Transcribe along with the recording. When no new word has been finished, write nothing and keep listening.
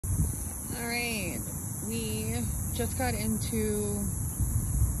We just got into,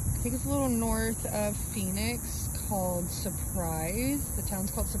 I think it's a little north of Phoenix, called Surprise. The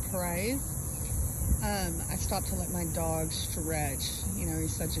town's called Surprise. I stopped to let my dog stretch. You know,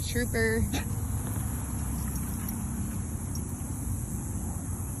 he's such a trooper.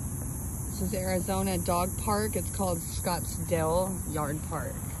 This is Arizona Dog Park. It's called Scottsdale Yard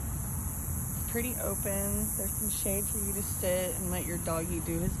Park. It's pretty open. There's some shade for you to sit and let your doggy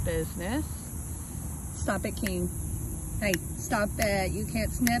do his business. Stop it, King. Hey, stop it. You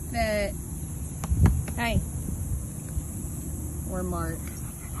can't sniff it. Hey. Or Mark.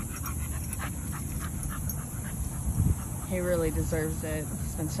 He really deserves it.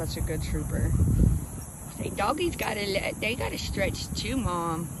 He's been such a good trooper. Say, doggies they gotta stretch too,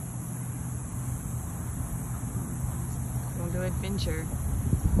 Mom. Going to adventure.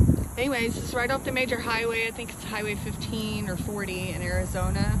 Anyways, it's right off the major highway. I think it's Highway 15 or 40 in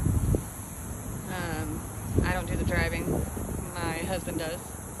Arizona. I don't do the driving. My husband does.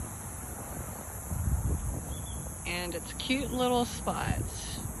 And it's a cute little spot.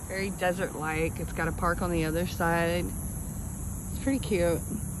 Very desert-like. It's got a park on the other side. It's pretty cute.